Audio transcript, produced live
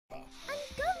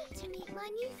my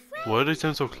new friend. Why do they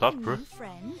sound so A clever? new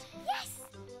friend? Yes.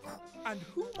 And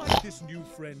who might this new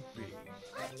friend be?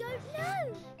 I don't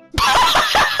know.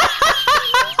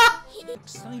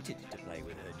 Excited to play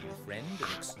with her new friend and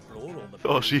explore all the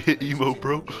Oh, she hit places emo, in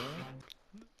bro. the world.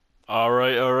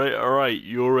 Alright.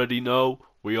 You already know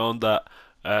we on that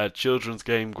children's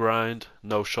game grind.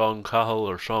 No Sean Cahill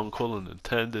or Sean Cullen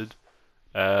intended.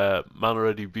 Man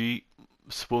already beat.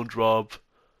 SpongeBob.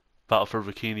 Battle for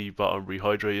Bikini Bottom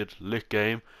rehydrated. Lit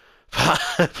game.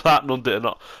 Platinum did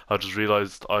not. I just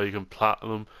realised I can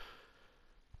platinum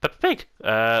Peppa Pig.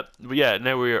 But yeah,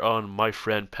 now we're on My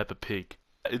Friend Peppa Pig.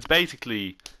 It's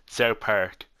basically South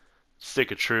Park,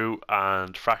 Stick It True,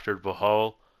 and Fractured But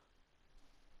Whole,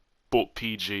 but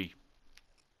PG.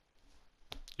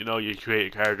 You know, you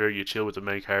create a character, you chill with the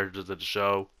main characters of the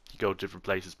show, you go to different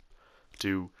places,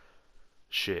 do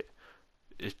shit.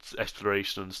 It's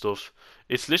exploration and stuff.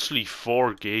 It's literally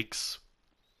 4 gigs.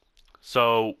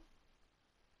 So,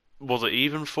 was it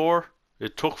even 4?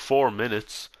 It took 4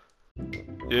 minutes.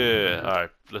 Yeah, alright,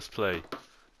 let's play.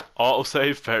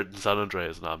 Autosave better than San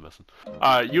Andreas. Nah, I'm messing.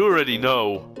 Alright, you already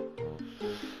know.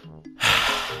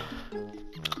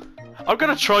 I'm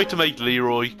gonna try to make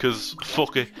Leroy, because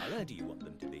fuck it. What colour do you want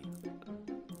them to be?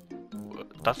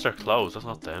 That's their clothes, that's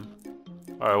not them.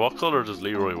 Alright, what colour does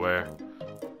Leroy wear?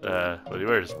 Well, he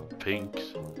wears pink.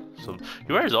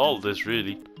 He wears all of this,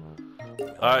 really.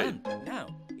 Alright. Now,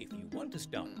 if you want to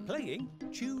start playing,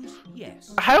 choose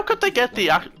yes. How could they get the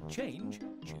Change,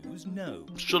 choose no.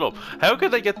 Shut up. How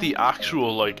could they get the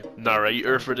actual, like,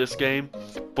 narrator for this game,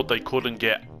 but they couldn't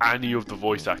get any of the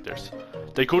voice actors?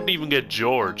 They couldn't even get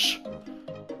George.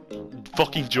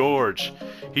 Fucking George.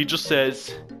 He just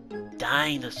says,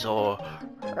 dinosaur.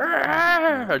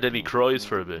 And then he cries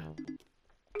for a bit.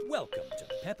 Welcome to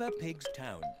Peppa Pig's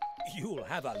town. You'll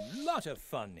have a lot of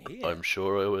fun here. I'm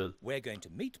sure I will. We're going to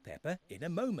meet Peppa in a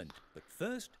moment, but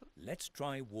first, let's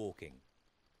try walking.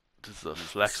 This is a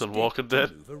flex on Walking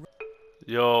Dead.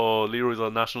 Yo, Leroy's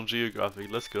on National Geographic.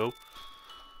 Let's go.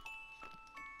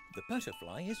 The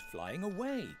butterfly is flying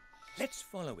away. Let's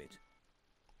follow it.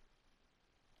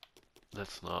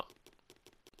 Let's not.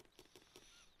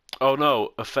 Oh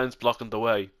no, a fence blocking the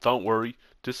way. Don't worry,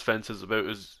 this fence is about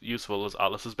as useful as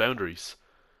Alice's boundaries.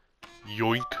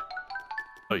 Yoink.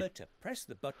 Remember to press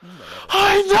the button whenever...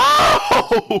 I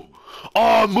know!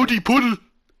 Oh, muddy puddle!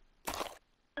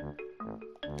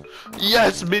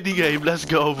 Yes, mini game, let's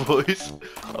go, boys.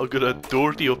 I'm gonna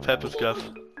dirty up Peppa's gaff.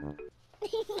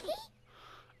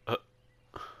 Oh,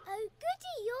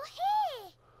 goody, you're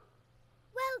here.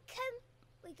 Welcome.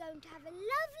 We're going to have a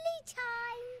lovely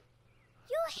time.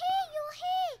 You're here.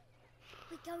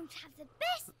 We're going to have the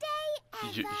best day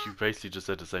ever. You basically just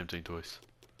said the same thing twice.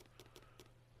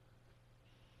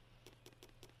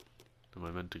 Am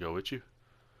I meant to go with you?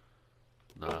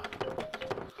 Nah.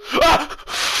 Ah!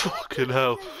 Fucking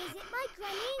hell.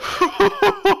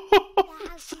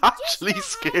 It's actually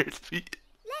scared me.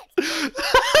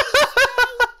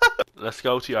 Let's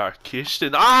go to our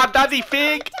kitchen. Ah, Daddy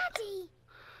Fig! Daddy,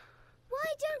 why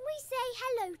don't we say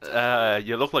hello to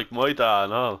You look like my dad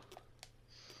and all.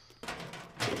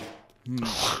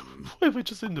 Why am I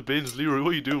just in the bins, Leroy?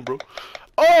 What are you doing, bro?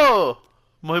 Oh!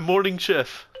 My morning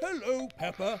chef. Hello,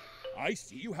 Peppa. I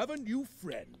see you have a new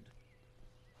friend.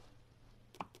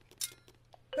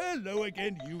 Hello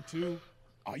again, you two.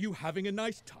 Are you having a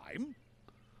nice time?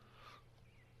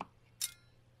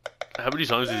 How many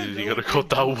times is he gonna cut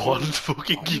that one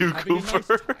fucking cucumber?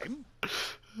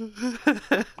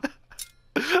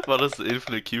 Man, that's the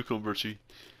infinite cucumber tree.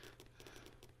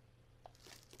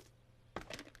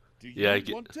 Do you Yeah,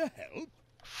 want to help?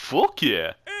 Fuck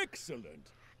yeah!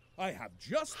 Excellent. I have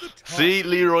just the task. See,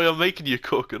 Leroy, I'm making you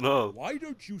cook and all. Why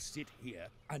don't you sit here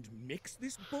and mix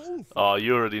this bowl for Oh,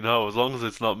 you already know. As long as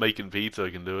it's not making pizza, I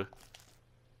can do it.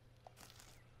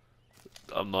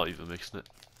 I'm not even mixing it.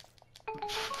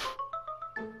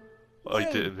 I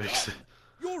didn't mix it.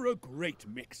 You're a great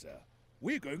mixer.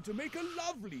 We're going to make a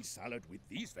lovely salad with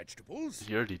these vegetables.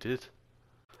 You already did.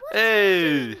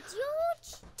 Hey!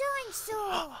 George?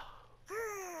 Dinosaur.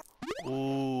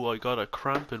 Oh, I got a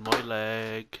cramp in my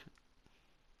leg.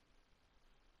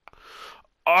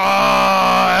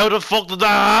 Ah! How the fuck did that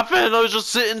happen? I was just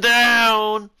sitting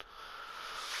down.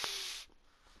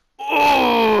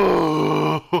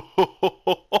 Oh!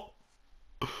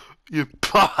 You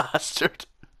bastard!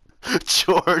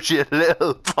 George, you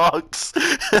little fox!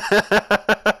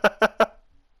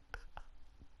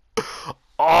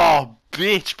 Oh,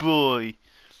 bitch boy!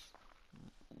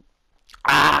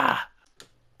 Ah!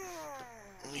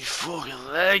 My fucking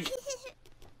leg!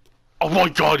 Oh my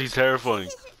god, he's terrifying!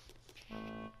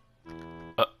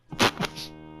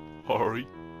 Hurry.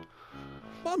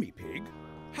 Mummy Pig,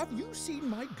 have you seen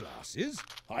my glasses?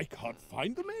 I can't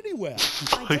find them anywhere.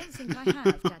 I don't think I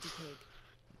have, Daddy Pig.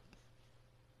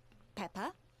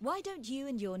 Peppa, why don't you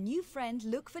and your new friend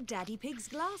look for Daddy Pig's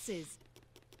glasses?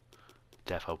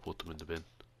 Defo put them in the bin.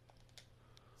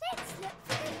 Let's look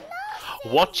for the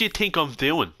glasses. What do you think I'm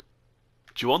doing?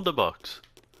 Do you want the box?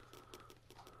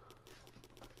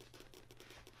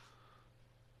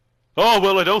 Oh,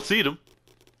 well, I don't see them.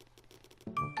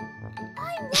 I'm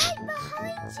right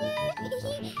behind you.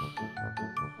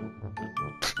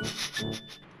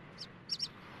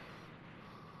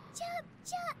 Chirp,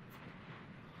 chirp.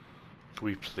 Can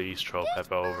we please throw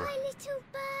Peppa over? Goodbye, little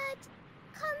bird.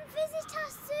 Come visit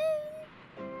us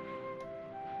soon.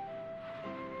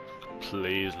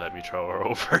 Please let me throw her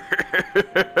over.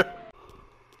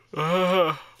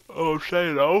 Oh, say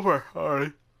it over.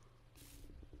 Alright.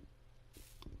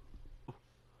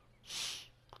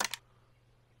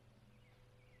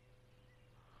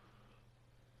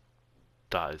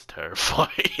 That is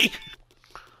terrifying.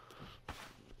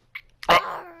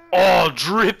 Oh,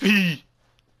 Drippy!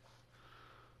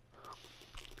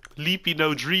 Leapy,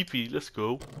 no Dreepy. Let's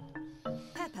go.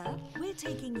 Peppa, we're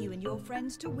taking you and your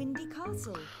friends to Windy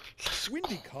Castle.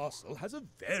 Windy Castle has a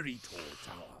very tall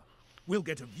tower. We'll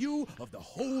get a view of the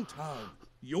whole town.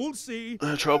 You'll see.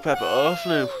 Throw Peppa off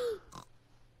now.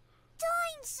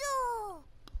 Dinosaur.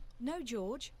 No,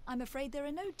 George, I'm afraid there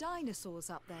are no dinosaurs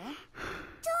up there.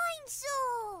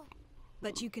 Dinosaur.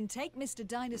 But you can take Mr.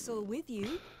 Dinosaur with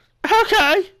you.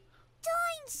 Okay.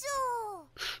 Dinosaur.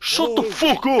 Shut the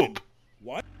fuck up.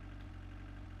 What?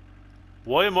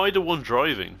 Why am I the one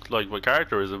driving? Like, my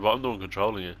character isn't, but I'm the one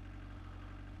controlling it.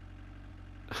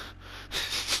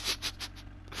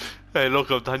 Hey, look,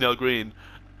 I'm Daniel Green.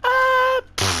 Oh,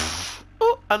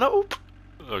 and oop.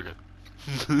 Okay.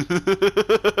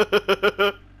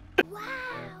 Wow.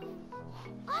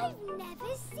 I've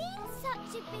never seen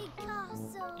such a big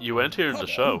castle. You went here in the Come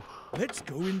show. on, let's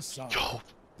go inside.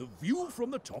 The view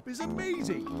from the top is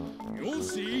amazing. You'll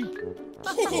see.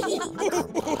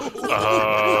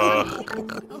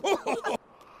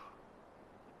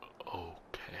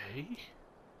 Okay.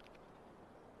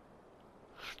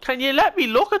 Can you let me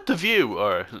look at the view?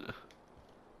 Or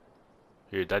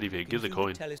here, Daddy Pig, give the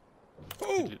coin.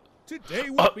 Oh, today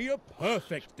will be a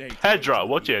perfect day. Pedro,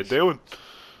 what you doing?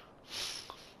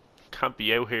 Can't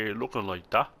be out here looking like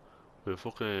that with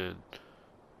fucking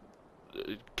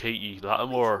Katie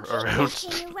Lattimore around.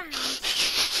 Looking around.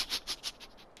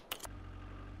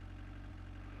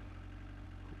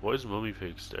 Why is Mummy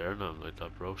Pig staring at him like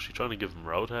that, bro? She trying to give him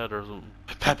roadhead or something?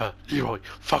 Peppa, Leroy,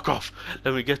 fuck off.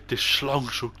 Let me get this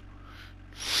schlong shut.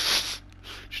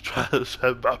 She's trying to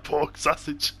send my pork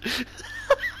sausage.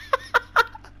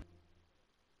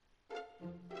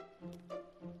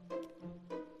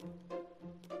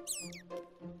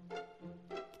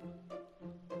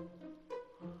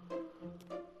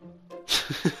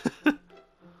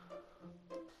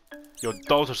 Yo,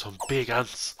 those are some big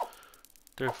ants.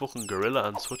 They're fucking gorilla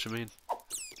ants, what you mean?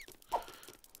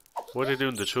 What are they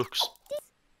doing, the chucks?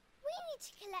 We need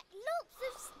to collect lots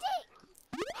of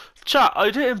sticks. Chat, I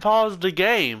didn't pause the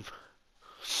game.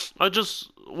 I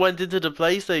just went into the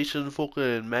PlayStation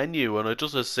fucking menu and I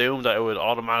just assumed that it would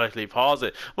automatically pause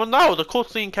it. Well, no, the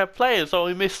cutscene kept playing, so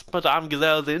I missed Madame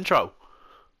Gazelle's intro.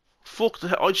 Fuck,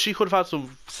 she could have had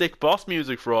some sick boss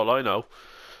music for all I know.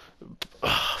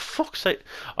 Fuck's sake.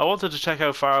 I wanted to check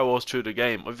how far I was through the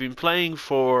game. I've been playing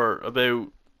for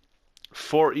about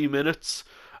 40 minutes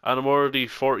and I'm already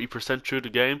 40% through the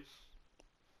game.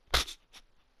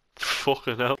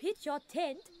 Fucking hell. Pitch your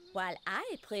tent while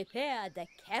I prepare the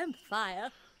campfire.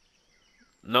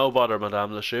 No bother, Madame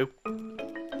Lachou.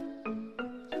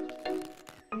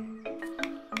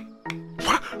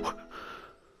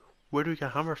 Where do we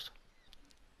get hammers?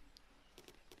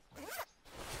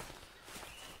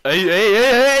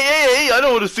 Hey, I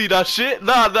don't want to see that shit.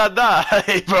 Nah.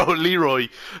 Hey, bro, Leroy.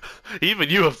 Even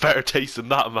you have better taste than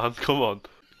that, man. Come on.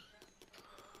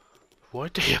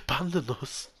 Why'd they abandon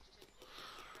us?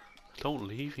 Don't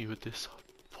leave me with this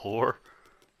poor.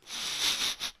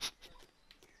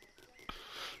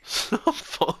 Stop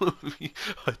following me.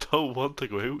 I don't want to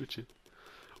go out with you.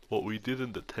 What we did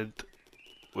in the tent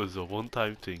was a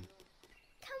one-time thing.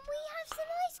 Can we have some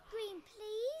ice cream,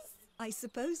 please? I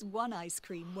suppose one ice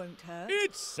cream won't hurt.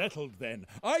 It's settled then.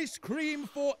 Ice cream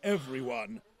for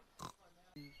everyone.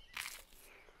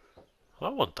 I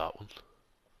want that one.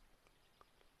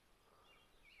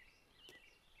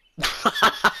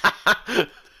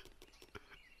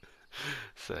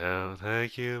 So,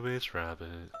 thank you, Miss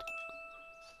Rabbit.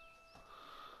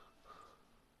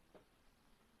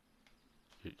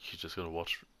 You're just gonna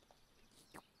watch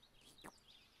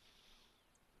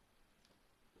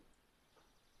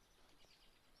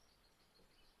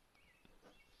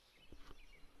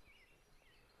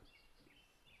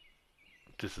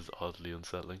This is oddly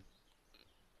unsettling.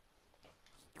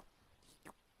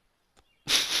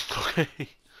 Okay.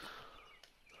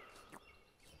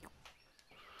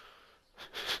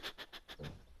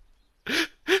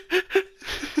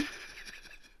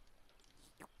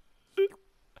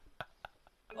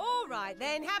 All right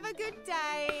then, have a good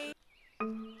day.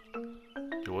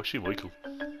 Yo, what's she, Michael?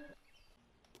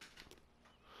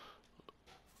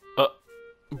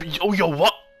 Oh, yo,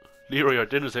 what? Leroy, our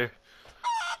dinner's here.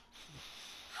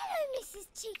 Hello, Mrs.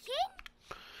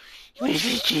 Chicken.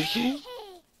 Mrs. Chicken?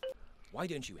 Why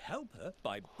don't you help her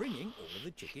by bringing all of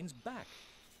the chickens back?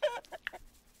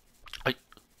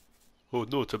 Oh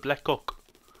no, it's a black cock.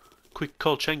 Quick,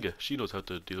 call Chenga. She knows how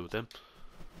to deal with them.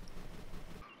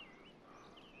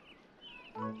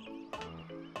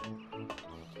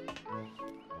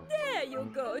 There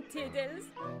you go, Tiddles.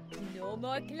 No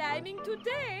more climbing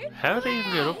today. How did they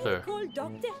even get up I'll there? call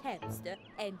Dr. Hamster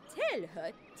and tell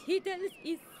her Tiddles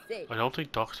is safe. I don't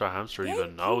think Dr. Hamster even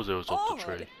Thank knows it you was up the all.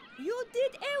 tree. You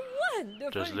did a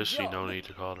wonderful There's literally job. no need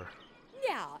to call her.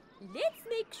 Now, let's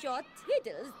make sure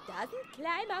Tiddles doesn't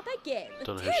climb up again.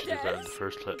 Don't know how she did that in the Tiddles,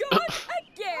 first place. gone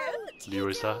again.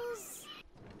 Leroy's that? Tiddles.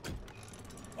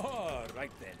 All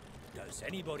right then. Does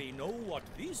anybody know what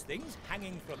these things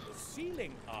hanging from the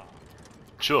ceiling are?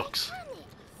 Chucks.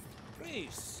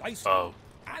 Precisely. Oh.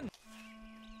 And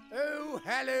Oh,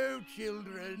 hello,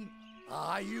 children.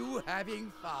 Are you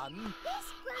having fun? Yes,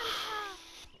 Grandpa.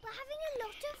 We're having a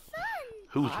lot of fun.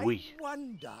 Who's I we?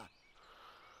 wonder,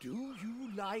 do you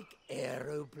like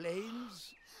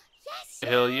aeroplanes? Yes,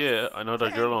 Hell yeah, I know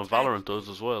that girl on Valorant does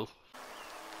as well.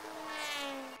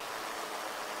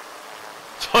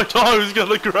 I thought I was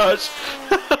gonna crash.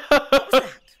 What's that?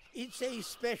 It's a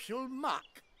special muck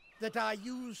that I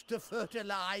use to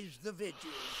fertilize the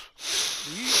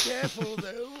veggies. Be careful,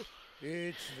 though.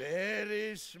 It's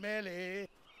very smelly.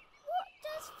 What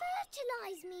does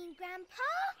fertilise mean,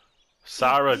 Grandpa?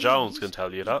 Sarah It Jones means can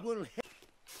tell you it that. will Do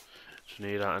you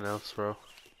need anything else, bro?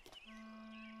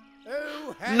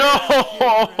 Oh,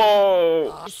 hello, children.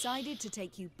 No! Decided to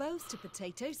take you both to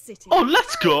Potato City. Oh,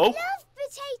 let's go! Love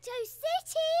Potato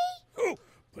City. Oh,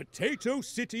 Potato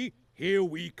City, here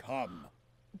we come.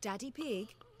 Daddy Pig,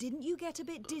 didn't you get a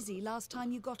bit dizzy last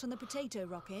time you got on the potato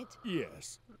rocket?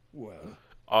 Yes, well,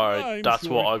 Alright, I'm that's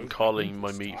sure what it I'm won't calling happen my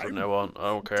this meat from time. now on. I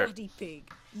don't care. Daddy Pig,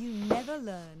 you never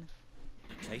learn.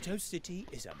 Potato City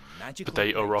is a magical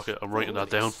Potato place rocket, I'm writing full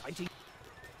that of down. exciting-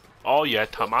 Oh yeah,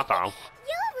 tomato.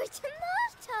 You're a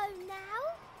tomato now.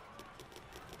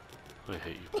 I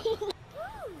hate you, Peppa. Ooh,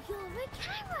 you're a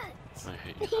carrot. I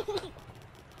hate you, Peppa.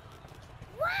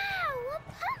 Wow, a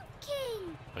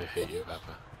pumpkin. I hate you,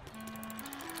 Peppa.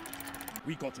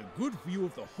 We got a good view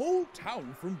of the whole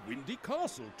town from Windy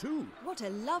Castle, too. What a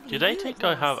lovely Do they view think it I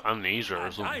was. have amnesia or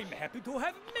And something? I'm happy to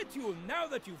have met you now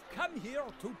that you've come here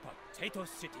to Potato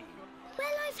City. Well,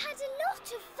 I've had a lot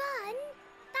of fun.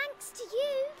 Thanks to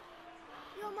you.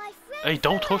 You're my friend. Hey,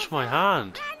 don't touch my forever.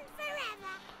 hand! Friend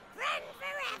forever. Friend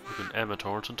forever. Like an Emma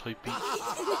Thornton type beat.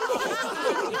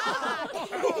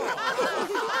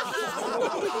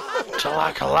 Till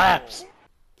I collapse!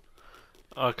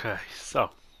 Okay, so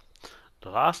the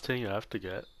last thing I have to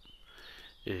get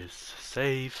is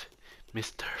save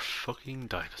Mr. fucking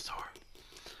Dinosaur.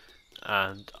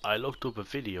 And I looked up a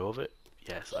video of it.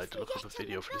 Yes, I If did we look up get a on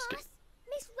video the for this game. bus,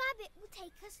 Miss Rabbit will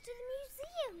take us to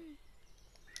the museum.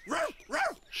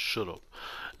 Shut up.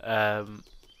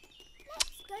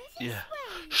 Let's go this Yeah.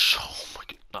 way. Oh my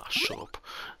god. Nah, shut up.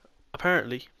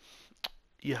 Apparently,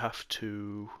 you have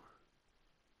to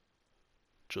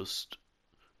just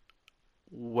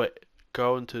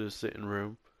go into the sitting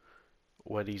room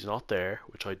when he's not there,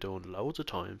 which I've done loads of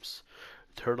times.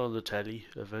 Turn on the telly.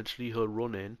 Eventually, he'll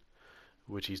run in,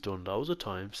 which he's done loads of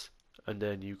times. And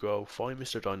then you go find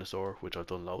Mr. Dinosaur, which I've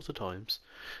done loads of times.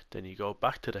 Then you go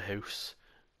back to the house,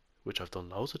 which I've done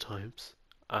loads of times.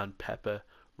 And Peppa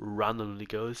randomly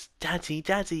goes, "Daddy,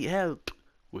 Daddy, help!"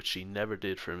 which she never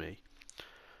did for me.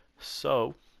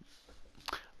 So,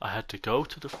 I had to go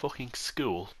to the fucking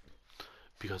school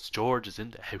because George is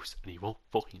in the house and he won't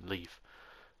fucking leave.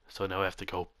 So now I have to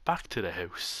go back to the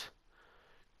house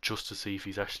just to see if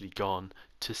he's actually gone,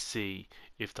 to see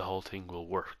if the whole thing will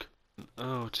work.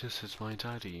 Oh, this is my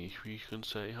daddy. We can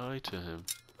say hi to him.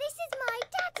 This is my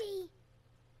daddy.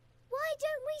 Why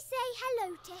don't we say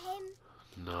hello to him?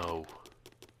 No.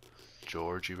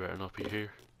 George, you better not be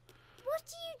here. What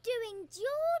are you doing,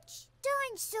 George?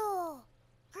 Dinosaur.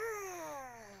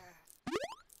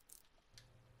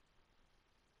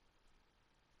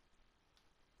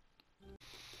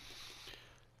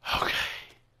 Okay.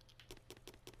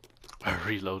 I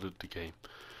reloaded the game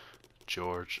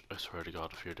George, I swear to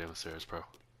God, if you're downstairs, bro,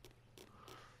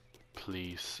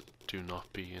 please do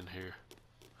not be in here.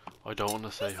 I don't want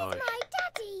to say hi. This is my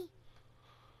daddy.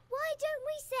 Why don't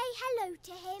we say hello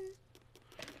to him?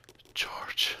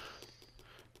 George,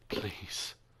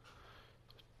 please,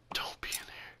 don't be in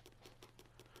here.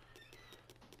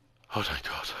 Oh, thank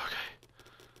God, okay.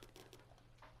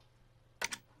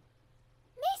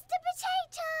 Mr.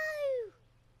 Potato!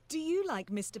 Do you like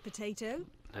Mr. Potato?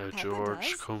 Now, Peppa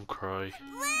George, does. come cry.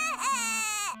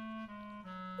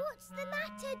 What's the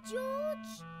matter,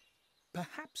 George?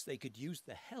 Perhaps they could use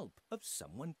the help of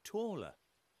someone taller.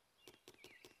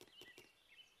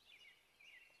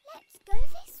 Let's go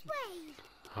this way.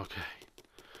 Okay,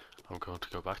 I'm going to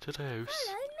go back to the house,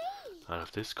 Follow me. and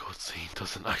if this cutscene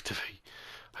doesn't activate,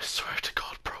 I swear to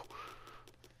God, bro.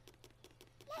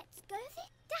 Let's go this...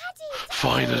 Daddy!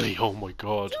 Finally, oh my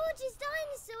God. George's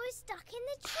dinosaur is stuck in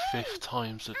the tree. 5th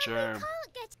time's the And charm. we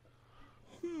can't get...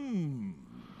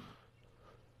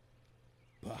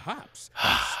 Perhaps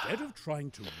instead of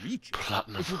trying to reach it,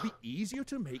 Platinum. it will be easier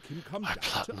to make him come I down to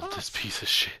platinum us. this piece of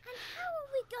shit. And how are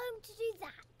we going to do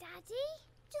that, Daddy?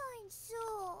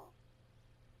 Dinosaur.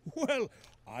 Well,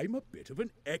 I'm a bit of an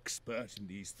expert in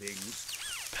these things.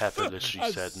 Peppa literally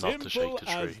As said not to shake simple the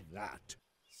as tree. that.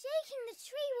 Shaking the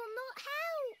tree will not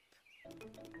help.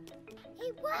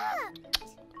 It worked.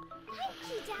 Thank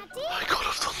you, Daddy. I could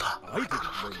have done that. I didn't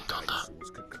know dinosaurs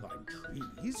could climb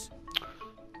trees.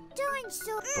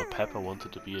 Dinosaur. But Peppa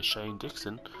wanted to be a Shane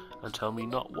Dixon and tell me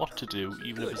not what to do,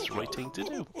 even if it's the right thing to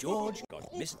do. George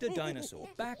got Mr. Dinosaur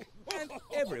back, and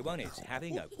everyone is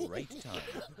having a great time.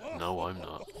 No, I'm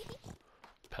not.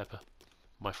 Peppa,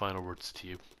 my final words to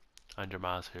you. And your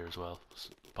ma's here as well,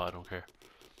 but I don't care.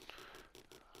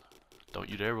 Don't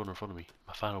you dare run in front of me.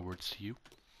 My final words to you.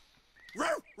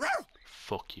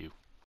 Fuck you.